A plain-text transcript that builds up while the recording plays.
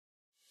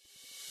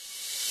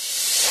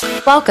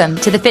Welcome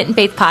to the Fit and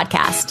Faith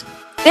podcast.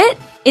 FIT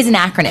is an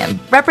acronym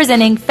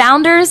representing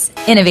founders,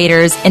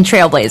 innovators, and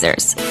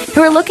trailblazers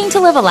who are looking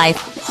to live a life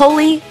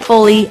wholly,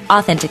 fully,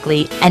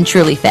 authentically, and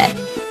truly fit.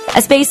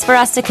 A space for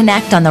us to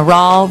connect on the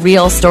raw,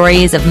 real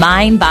stories of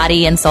mind,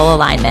 body, and soul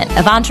alignment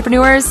of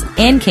entrepreneurs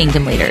and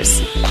kingdom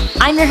leaders.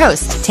 I'm your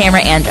host,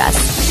 Tamara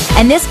Andrus,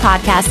 and this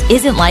podcast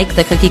isn't like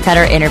the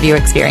cookie-cutter interview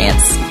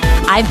experience.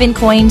 I've been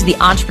coined the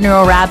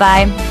entrepreneurial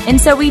rabbi, and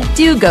so we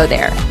do go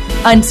there,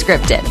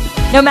 unscripted.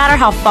 No matter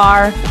how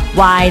far,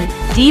 wide,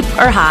 deep,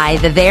 or high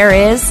the there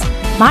is,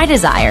 my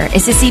desire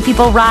is to see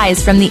people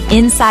rise from the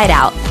inside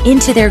out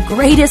into their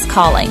greatest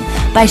calling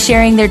by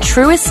sharing their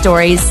truest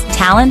stories,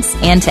 talents,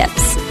 and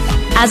tips.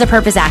 As a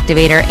purpose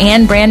activator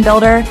and brand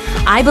builder,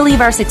 I believe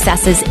our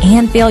successes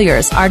and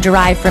failures are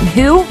derived from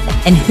who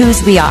and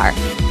whose we are,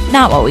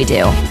 not what we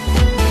do.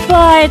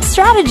 But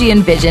strategy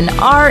and vision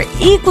are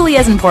equally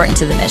as important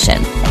to the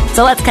mission.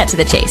 So let's cut to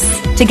the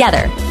chase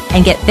together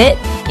and get fit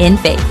in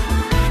faith.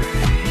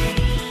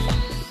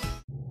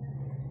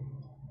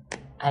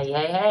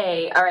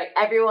 Hey. All right.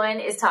 Everyone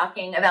is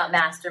talking about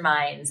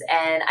masterminds,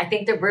 and I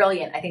think they're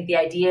brilliant. I think the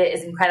idea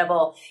is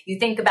incredible. You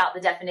think about the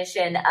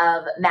definition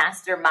of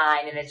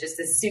mastermind, and it's just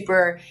this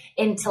super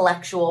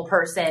intellectual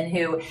person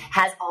who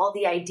has all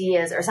the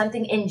ideas or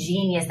something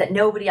ingenious that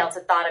nobody else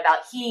had thought about.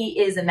 He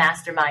is a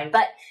mastermind.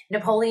 But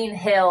Napoleon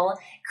Hill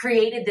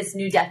created this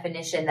new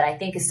definition that I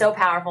think is so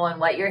powerful, and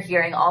what you're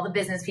hearing all the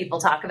business people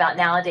talk about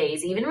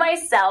nowadays, even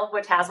myself,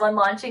 which has one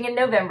launching in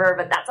November,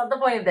 but that's not the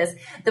point of this.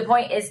 The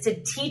point is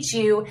to teach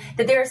you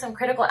that there are some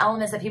critical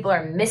elements that people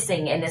are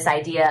missing in this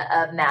idea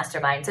of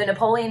mastermind. So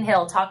Napoleon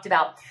Hill talked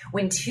about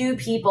when two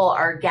people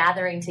are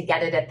gathering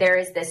together, that there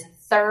is this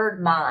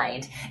third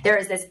mind. There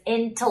is this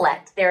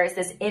intellect. There is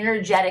this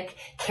energetic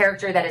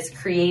character that is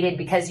created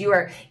because you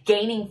are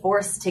gaining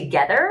force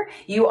together.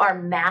 You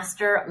are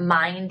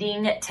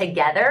masterminding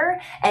together.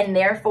 And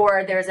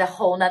therefore, there's a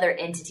whole nother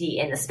entity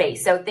in the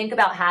space. So think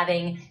about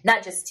having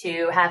not just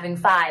two, having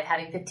 5,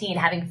 having 15,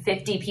 having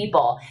 50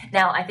 people.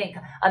 Now, I think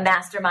a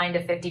mastermind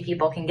of 50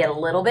 people can get a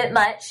little bit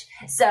much.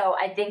 So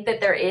I think that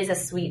there is a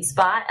sweet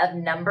spot of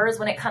numbers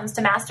when it comes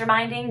to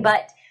masterminding,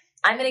 but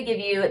I'm going to give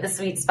you the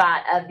sweet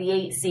spot of the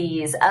 8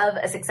 C's of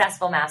a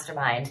successful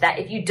mastermind, that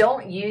if you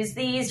don't use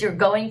these, you're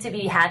going to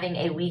be having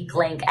a weak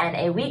link, and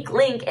a weak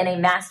link in a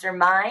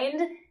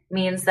mastermind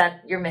means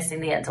that you're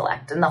missing the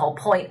intellect and the whole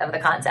point of the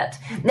concept.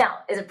 Now,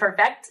 is it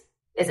perfect?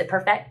 Is it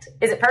perfect?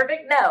 Is it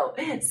perfect? No.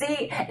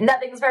 See,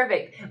 nothing's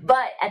perfect.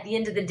 But at the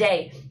end of the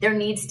day, there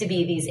needs to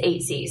be these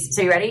 8 C's.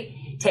 So you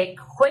ready? Take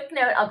a quick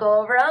note. I'll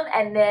go over them,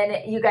 and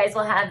then you guys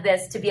will have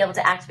this to be able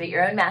to activate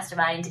your own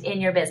mastermind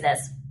in your business.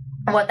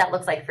 And what that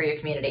looks like for your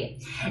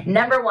community.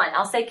 Number 1,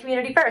 I'll say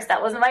community first.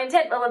 That wasn't my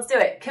intent, but let's do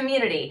it.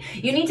 Community.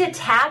 You need to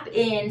tap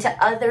into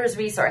others'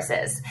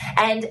 resources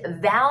and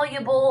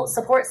valuable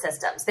support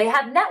systems. They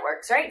have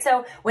networks, right?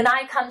 So when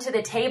I come to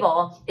the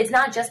table, it's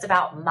not just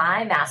about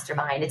my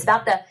mastermind. It's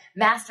about the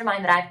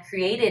mastermind that I've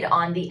created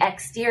on the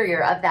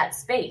exterior of that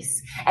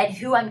space and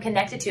who I'm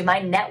connected to. My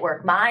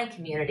network, my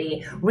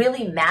community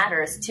really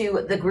matters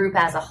to the group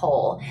as a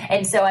whole.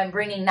 And so I'm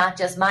bringing not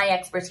just my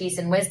expertise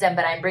and wisdom,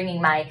 but I'm bringing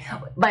my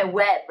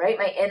web, right?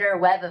 My inner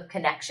web of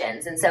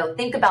connections. And so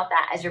think about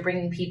that as you're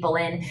bringing people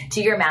in to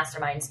your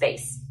mastermind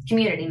space.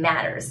 Community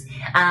matters.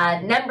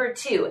 Number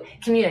 2,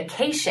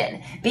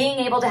 communication. Being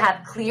able to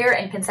have clear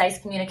and concise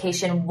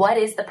communication. What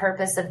is the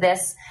purpose of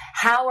this?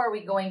 How are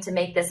we going to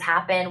make this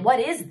happen? What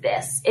is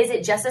this? Is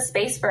it just a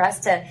space for us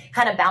to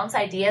kind of bounce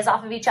ideas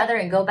off of each other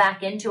and go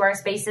back into our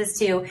spaces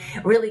to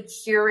really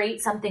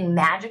curate something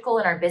magical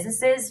in our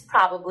businesses?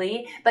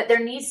 Probably. But there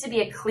needs to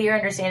be a clear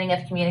understanding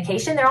of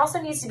communication. There also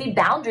needs to be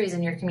boundaries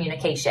in your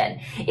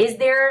communication. Is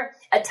there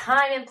a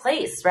time and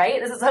place,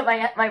 right? This is what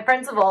my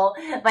principal,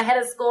 my head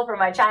of school for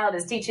my child,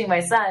 is teaching my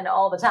son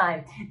all the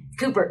time.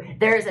 Cooper,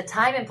 there is a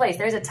time and place.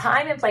 There's a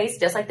time and place,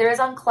 just like there is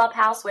on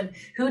Clubhouse when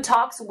who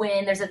talks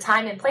when. There's a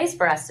time and place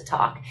for us to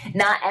talk.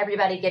 Not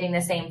everybody getting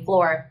the same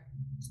floor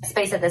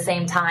space at the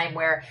same time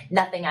where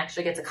nothing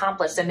actually gets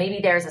accomplished. So maybe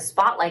there's a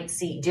spotlight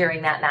seat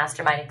during that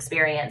mastermind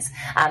experience.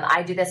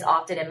 I do this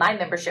often in my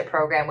membership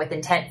program with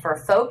intent for a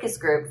focus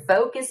group,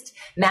 focused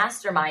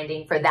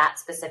masterminding for that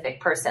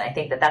specific person. I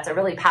think that that's a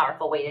really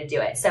powerful way to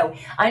do it. So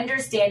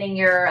understanding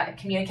your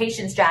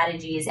communication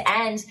strategies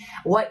and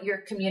what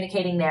you're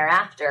communicating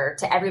thereafter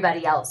to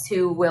everybody else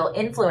who will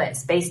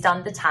influence based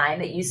on the time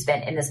that you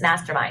spent in this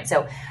mastermind.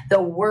 So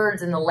the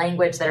words and the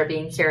language that are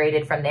being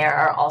curated from there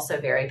are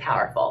also very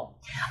powerful.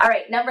 All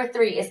right, number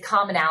 3 is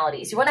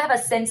commonalities. You want to have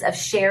a sense of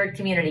shared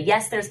community.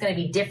 Yes, there's going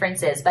to be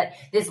differences, but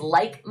this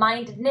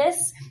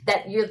like-mindedness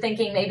that you're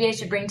thinking, maybe I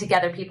should bring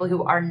together people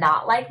who are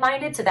not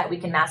like-minded so that we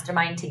can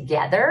mastermind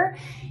together.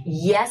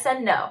 Yes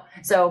and no.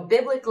 So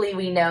biblically,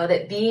 we know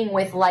that being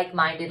with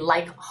like-minded,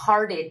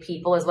 like-hearted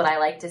people is what I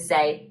like to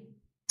say,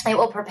 it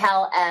will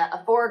propel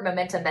a forward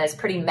momentum that is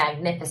pretty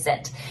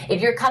magnificent.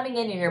 If you're coming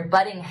in and you're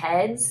butting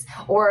heads,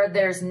 or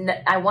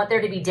I want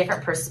there to be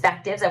different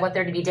perspectives. I want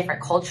there to be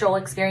different cultural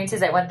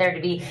experiences. I want there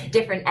to be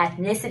different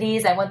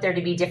ethnicities. I want there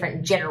to be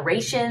different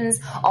generations,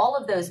 all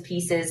of those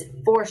pieces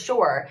for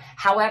sure.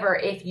 However,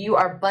 if you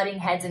are butting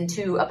heads in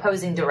two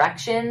opposing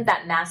directions,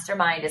 that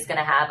mastermind is going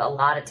to have a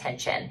lot of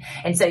tension.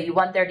 And so you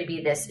want there to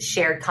be this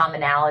shared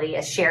commonality,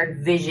 a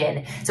shared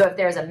vision. So if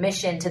there's a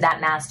mission to that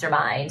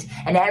mastermind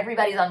and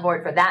everybody's on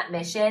board for that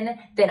mission,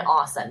 then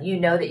awesome. You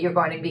know that you're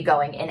going to be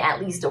going in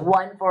at least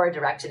one forward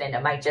direction, and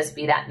it might just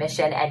be that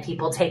mission, and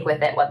people take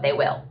with it what they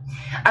will.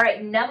 All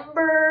right,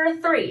 number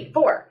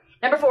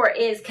four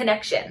is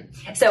connection.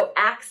 So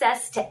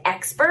access to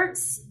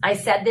experts. I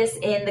said this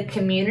in the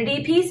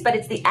community piece, but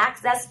it's the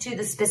access to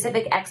the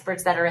specific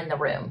experts that are in the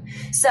room.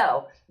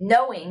 So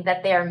knowing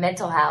that their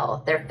mental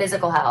health, their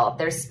physical health,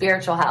 their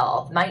spiritual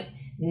health might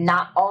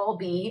not all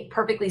be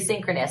perfectly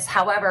synchronous.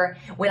 However,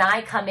 when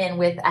I come in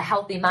with a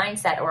healthy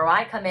mindset, or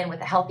I come in with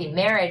a healthy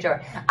marriage,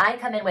 or I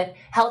come in with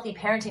healthy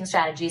parenting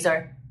strategies,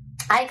 or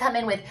I come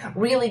in with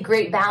really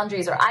great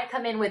boundaries, or I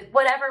come in with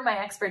whatever my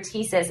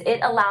expertise is, it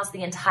allows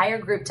the entire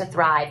group to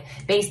thrive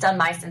based on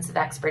my sense of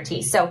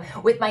expertise. So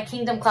with my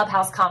Kingdom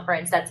Clubhouse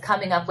conference that's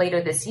coming up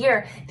later this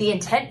year, the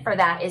intent for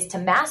that is to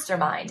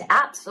mastermind.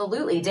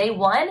 Absolutely. Day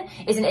one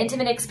is an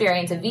intimate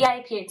experience, a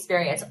VIP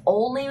experience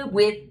only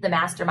with the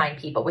mastermind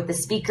people, with the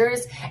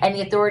speakers and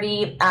the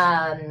authority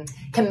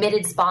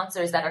committed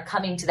sponsors that are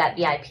coming to that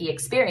VIP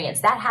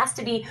experience. That has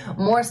to be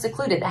more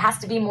secluded. That has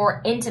to be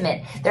more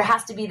intimate. There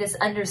has to be this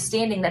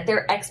understanding that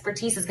their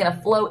expertise is going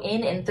to flow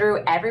in and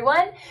through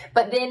everyone.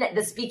 But then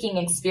the speaking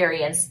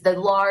experience, the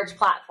large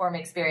platform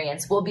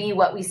experience, will be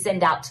what we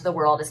send out to the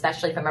world,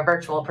 especially from a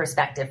virtual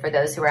perspective for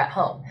those who are at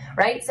home,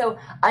 right? So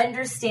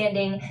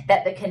understanding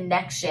that the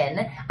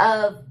connection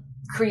of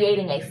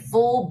creating a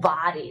full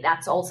body,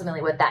 that's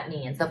ultimately what that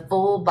means, the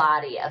full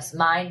body of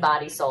mind,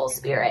 body, soul,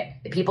 spirit.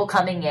 The people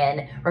coming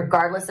in,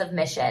 regardless of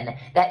mission,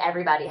 that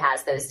everybody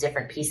has those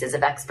different pieces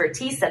of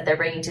expertise that they're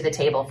bringing to the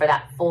table for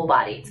that full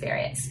body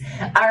experience.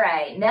 All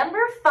right, number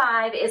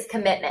 5 is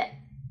commitment.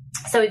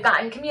 So we've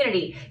gotten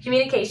community,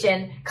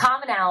 communication,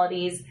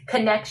 commonalities,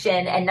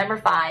 connection, and number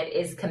 5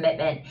 is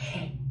commitment.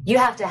 You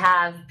have to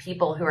have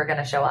people who are going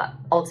to show up,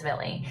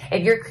 ultimately.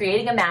 If you're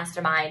creating a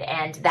mastermind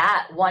and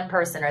that one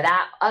person or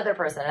that other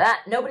person or that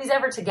nobody's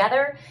ever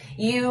together,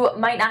 you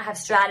might not have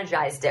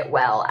strategized it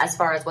well as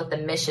far as what the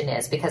mission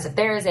is. Because if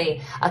there is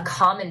a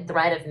common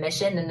thread of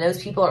mission, then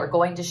those people are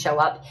going to show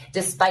up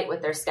despite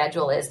what their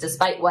schedule is,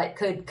 despite what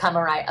could come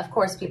awry. Of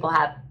course, people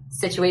have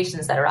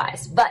situations that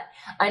arise, but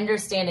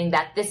understanding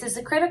that this is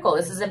critical,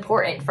 this is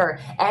important for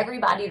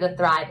everybody to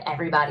thrive.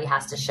 Everybody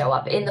has to show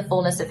up in the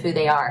fullness of who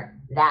they are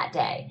that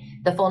day.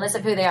 The fullness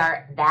of who they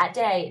are that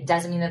day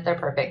doesn't mean that they're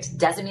perfect,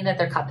 doesn't mean that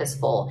their cup is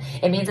full.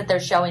 It means that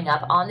they're showing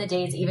up on the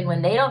days, even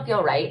when they don't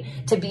feel right,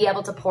 to be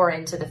able to pour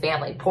into the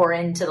family, pour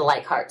into the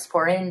like hearts,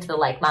 pour into the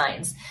like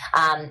minds,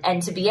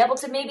 and to be able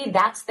to, maybe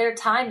that's their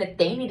time that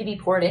they need to be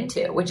poured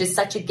into, which is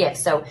such a gift.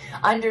 So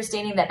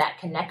understanding that that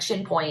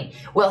connection point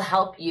will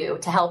help you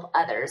to help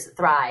others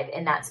thrive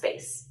in that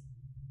space.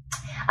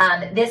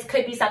 This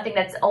could be something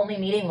that's only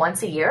meeting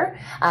once a year.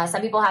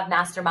 Some people have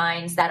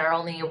masterminds that are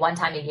only one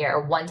time a year,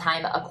 one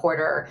time a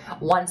quarter,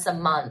 once a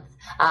month,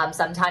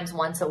 sometimes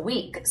once a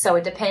week. So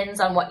it depends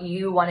on what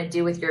you want to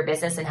do with your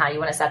business and how you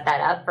want to set that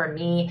up. For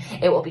me,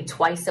 it will be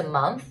twice a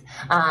month.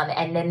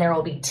 And then there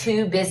will be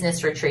 2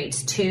 business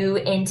retreats,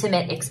 2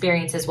 intimate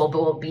experiences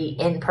will be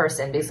in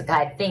person, because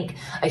I think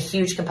a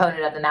huge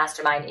component of the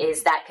mastermind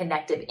is that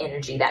connective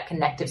energy, that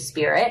connective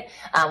spirit,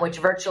 which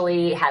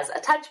virtually has a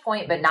touch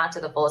point, but not to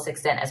the fullest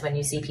extent as when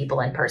you see people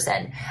in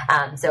person.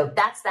 So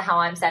that's how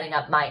I'm setting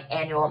up my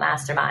annual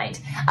mastermind.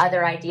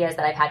 Other ideas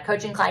that I've had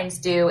coaching clients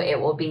do, it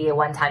will be a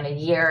one time a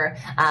year,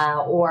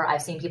 or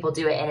I've seen people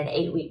do it in an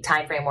 8-week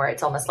time frame where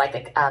it's almost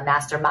like a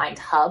mastermind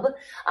hub.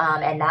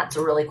 And that's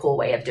a really cool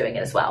way of doing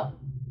it as well.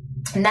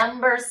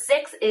 Number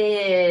 6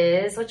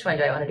 is, which one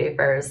do I want to do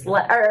first? 6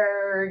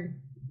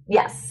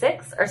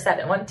 or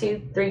 7? 1,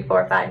 2, 3,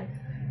 4, 5.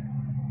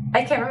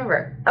 I can't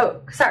remember.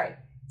 Oh, sorry.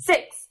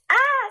 6.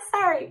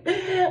 Sorry.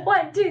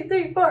 1, 2,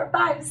 3, 4,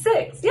 5,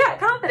 6. Yeah,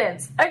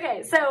 confidence.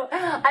 Okay, so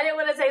I didn't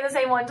want to say the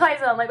same one twice,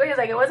 and I'm like, wait a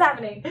second, what's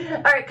happening?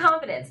 All right,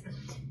 confidence.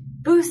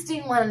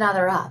 Boosting one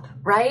another up,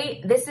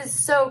 right? This is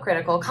so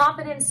critical.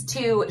 Confidence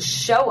to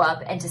show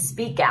up and to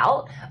speak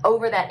out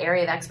over that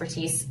area of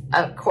expertise.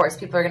 Of course,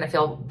 people are going to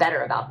feel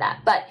better about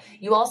that. But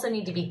you also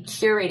need to be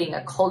curating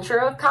a culture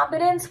of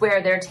confidence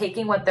where they're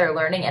taking what they're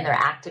learning and they're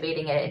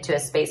activating it into a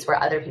space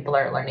where other people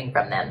are learning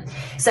from them.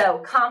 So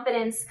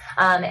confidence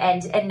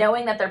and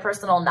knowing that their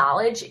personal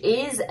knowledge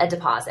is a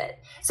deposit.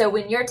 So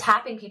when you're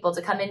tapping people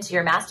to come into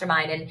your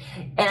mastermind, and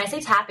I say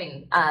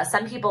tapping,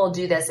 some people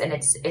do this and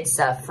it's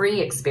a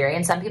free experience.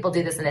 Some people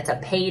do this and it's a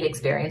paid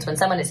experience. When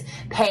someone is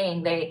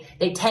paying, they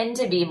tend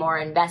to be more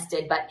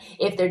invested. But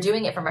if they're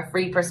doing it from a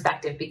free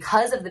perspective,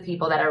 because of the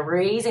people that are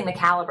raising the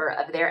caliber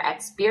of their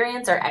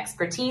experience or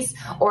expertise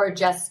or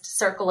just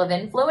circle of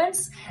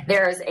influence,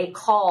 there's a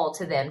call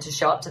to them to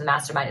show up to the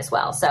mastermind as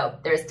well. So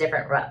there's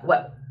different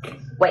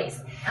ways.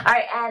 All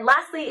right. And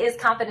lastly is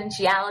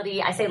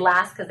confidentiality. I say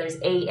last because there's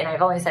 8 and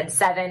I've only said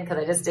 7 because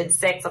I just did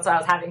 6. That's why I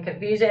was having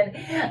confusion.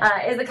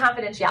 Is the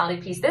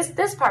confidentiality piece.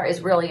 This part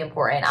is really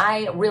important.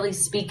 I really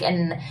speak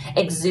and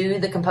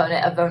exude the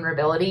component of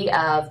vulnerability,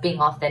 of being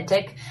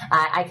authentic.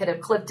 I could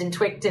have clipped and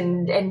tweaked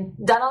and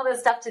done all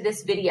this stuff to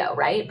this video,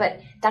 right?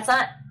 But that's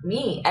not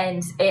me.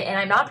 And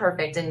I'm not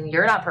perfect and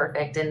you're not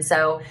perfect. And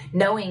so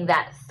knowing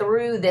that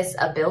through this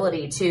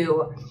ability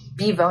to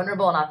be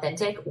vulnerable and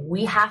authentic,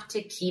 we have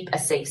to keep a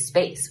safe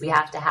space. We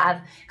have to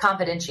have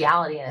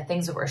confidentiality in the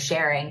things that we're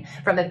sharing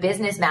from a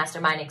business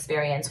mastermind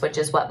experience, which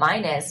is what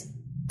mine is,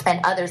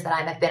 and others that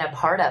I have been a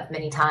part of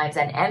many times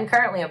and am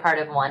currently a part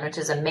of one, which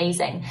is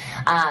amazing.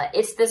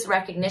 It's this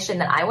recognition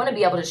that I want to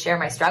be able to share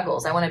my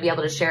struggles. I want to be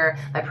able to share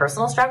my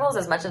personal struggles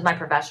as much as my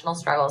professional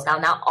struggles. Now,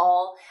 not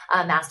all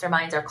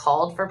masterminds are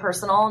called for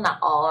personal. Not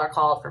all are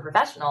called for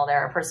professional. There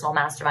are personal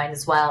masterminds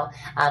as well,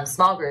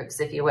 small groups,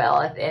 if you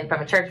will,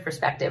 from a church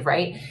perspective,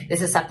 right?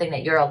 This is something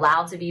that you're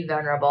allowed to be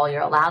vulnerable.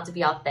 You're allowed to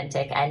be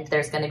authentic, and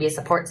there's going to be a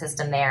support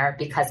system there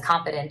because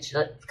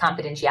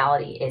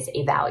confidentiality is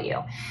a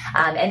value.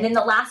 And then the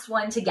last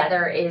one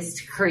together is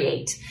to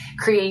create.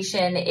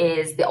 Creation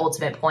is the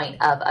ultimate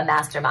point of a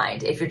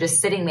mastermind. If you're just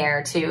sitting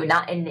there to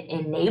not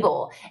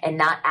enable and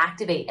not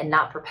activate and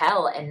not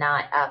propel and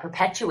not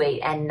perpetuate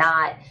and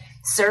not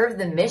serve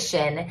the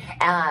mission,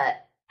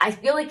 I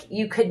feel like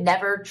you could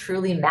never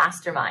truly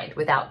mastermind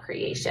without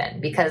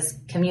creation, because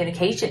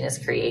communication is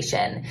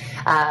creation.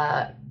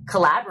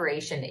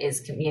 Collaboration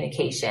is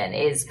communication,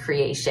 is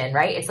creation,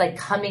 right? It's like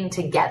coming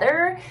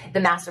together. The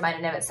mastermind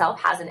in of itself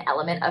has an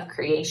element of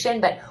creation,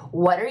 but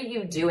what are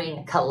you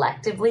doing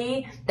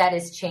collectively that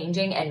is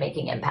changing and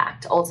making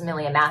impact?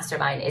 Ultimately, a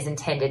mastermind is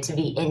intended to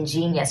be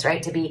ingenious,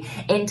 right? To be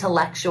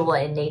intellectual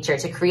in nature,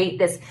 to create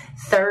this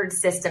third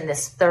system,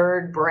 this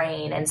third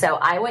brain. And so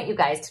I want you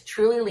guys to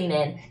truly lean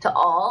in to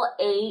all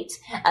 8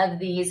 of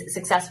these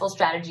successful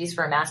strategies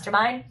for a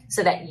mastermind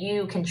so that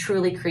you can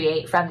truly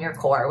create from your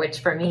core, which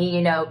for me,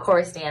 you know,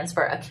 core stands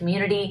for a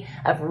community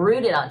of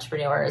rooted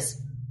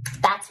entrepreneurs.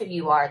 That's who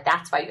you are.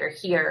 That's why you're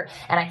here.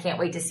 And I can't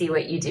wait to see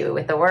what you do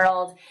with the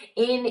world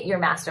in your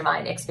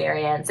mastermind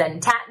experience.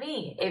 And tap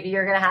me if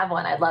you're going to have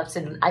one. I'd love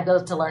to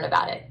learn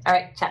about it. All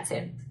right. Chat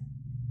soon.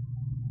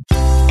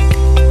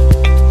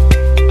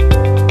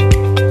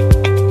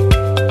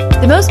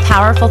 The most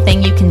powerful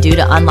thing you can do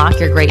to unlock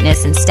your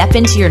greatness and step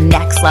into your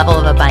next level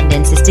of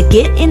abundance is to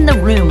get in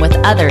the room with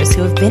others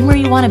who have been where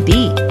you want to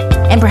be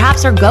and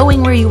perhaps are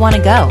going where you want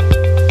to go.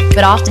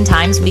 But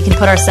oftentimes we can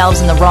put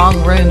ourselves in the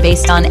wrong room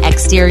based on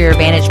exterior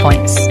vantage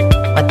points,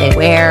 what they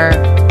wear,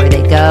 where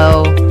they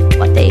go,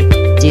 what they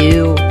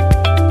do,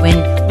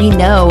 when we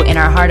know in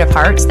our heart of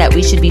hearts that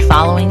we should be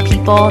following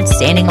people and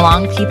standing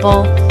along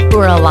people who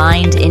are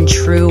aligned in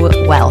true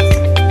wealth.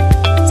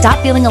 Stop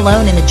feeling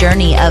alone in the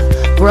journey of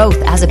growth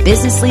as a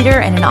business leader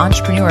and an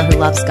entrepreneur who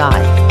loves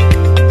God.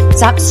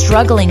 Stop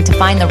struggling to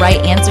find the right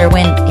answer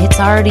when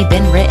it's already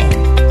been written.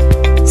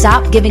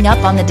 Stop giving up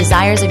on the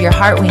desires of your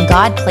heart when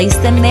God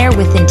placed them there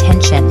with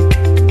intention.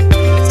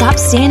 Stop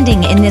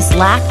standing in this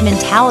lack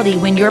mentality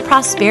when your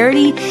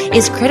prosperity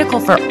is critical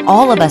for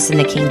all of us in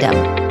the kingdom.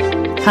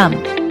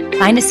 Come,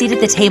 find a seat at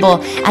the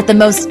table at the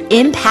most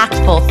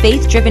impactful,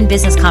 faith-driven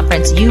business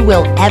conference you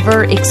will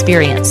ever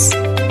experience.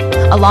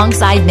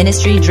 Alongside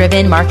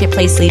ministry-driven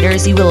marketplace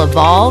leaders, you will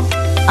evolve,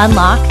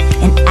 unlock,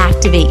 and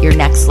activate your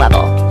next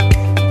level.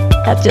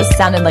 That just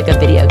sounded like a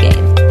video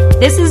game.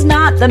 This is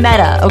not the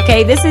meta,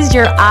 okay? This is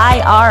your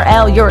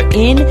IRL, your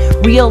in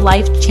real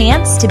life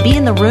chance to be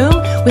in the room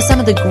with some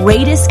of the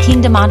greatest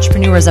kingdom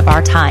entrepreneurs of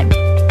our time.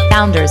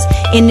 Founders,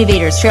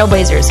 innovators,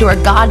 trailblazers who are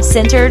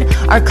God-centered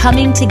are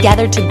coming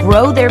together to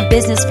grow their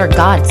business for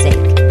God's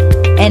sake.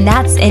 And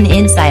that's an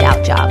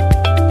inside-out job.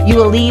 You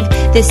will leave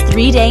this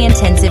 3-day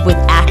intensive with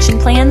action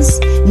plans,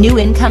 new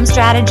income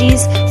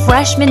strategies,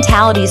 fresh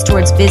mentalities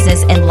towards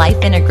business and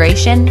life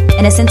integration,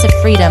 and a sense of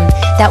freedom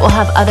that will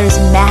have others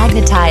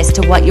magnetized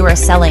to what you are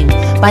selling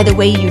by the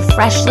way you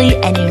freshly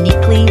and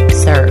uniquely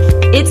serve.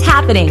 It's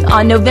happening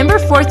on November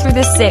 4th through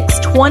the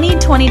 6th,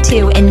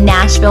 2022 in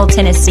Nashville,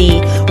 Tennessee,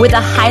 with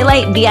a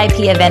highlight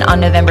VIP event on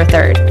November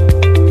 3rd.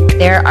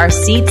 There are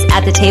seats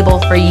at the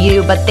table for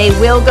you, but they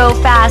will go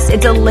fast.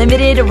 It's a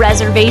limited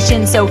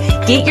reservation, so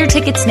get your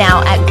tickets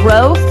now at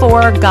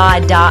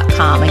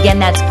growforgod.com. Again,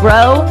 that's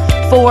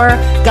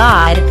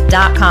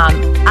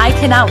growforgod.com. I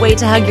cannot wait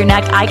to hug your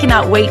neck. I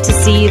cannot wait to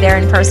see you there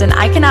in person.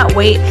 I cannot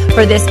wait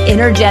for this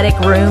energetic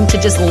room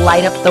to just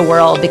light up the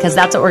world, because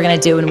that's what we're going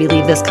to do when we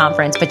leave this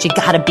conference. But you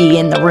got to be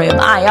in the room.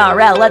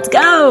 IRL, let's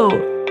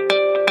go.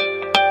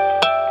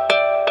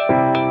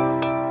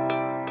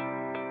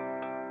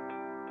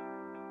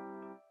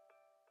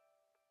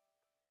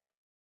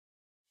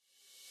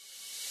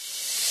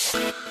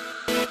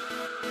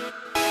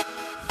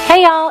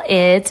 Hey y'all,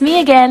 it's me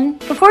again.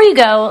 Before you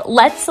go,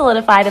 let's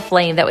solidify the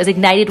flame that was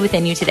ignited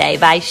within you today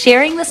by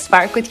sharing the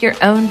spark with your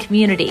own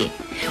community.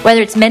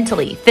 Whether it's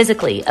mentally,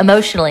 physically,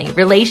 emotionally,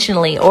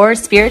 relationally, or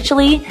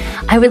spiritually,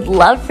 I would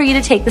love for you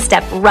to take the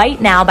step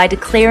right now by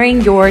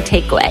declaring your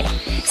takeaway.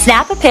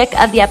 Snap a pic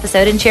of the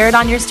episode and share it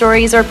on your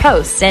stories or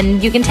posts,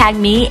 and you can tag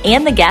me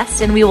and the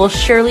guest, and we will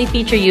surely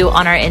feature you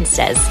on our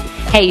Instas.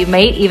 Hey, you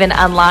might even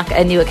unlock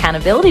a new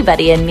accountability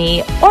buddy in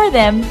me or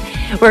them.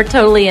 We're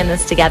totally in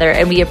this together,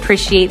 and we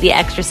appreciate the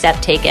extra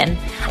step taken.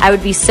 I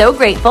would be so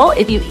grateful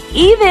if you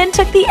even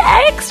took the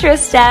extra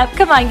step.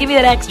 Come on, give me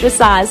that extra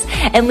sauce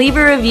and leave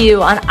a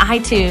review on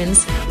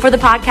iTunes for the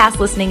podcast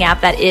listening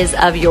app that is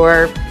of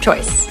your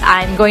choice.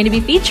 I'm going to be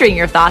featuring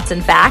your thoughts,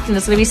 in fact, and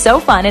it's going to be so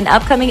fun in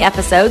upcoming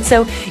episodes.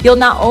 So you'll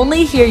not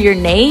only hear your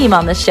name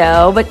on the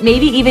show, but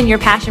maybe even your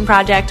passion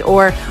project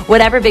or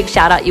whatever big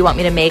shout out you want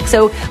me to make.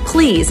 So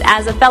please,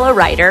 as a fellow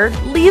writer,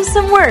 leave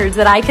some words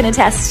that I can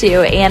attest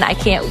to, and I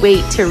can't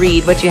wait to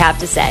read what you have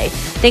to say.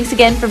 Thanks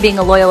again for being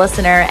a loyal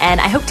listener, and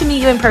I hope to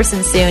meet you in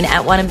person soon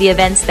at one of the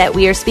events that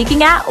we are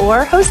speaking at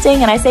or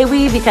hosting. And I say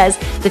we because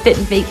the Fit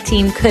and Faith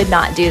team could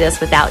not do this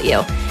without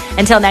you.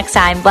 Until next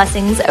time,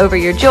 blessings over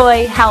your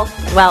joy, health,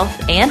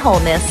 wealth, and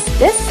wholeness.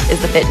 This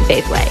is the Fit and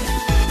Faith way.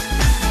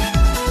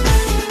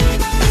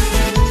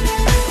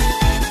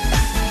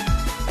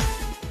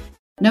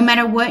 No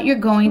matter what you're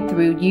going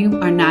through, you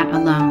are not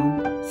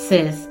alone.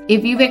 Sis,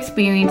 if you've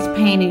experienced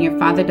pain in your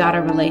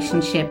father-daughter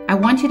relationship, I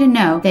want you to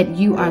know that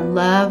you are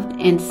loved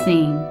and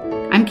seen.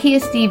 I'm Kia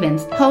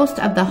Stevens, host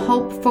of the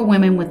Hope for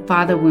Women with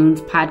Father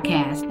Wounds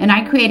podcast, and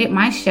I created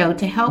my show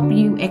to help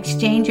you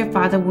exchange your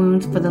father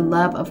wounds for the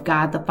love of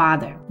God the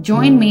Father.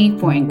 Join me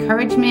for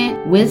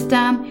encouragement,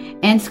 wisdom,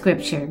 and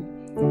scripture.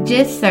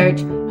 Just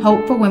search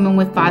Hope for Women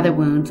with Father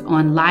Wounds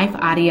on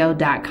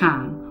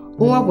lifeaudio.com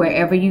or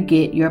wherever you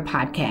get your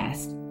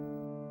podcast.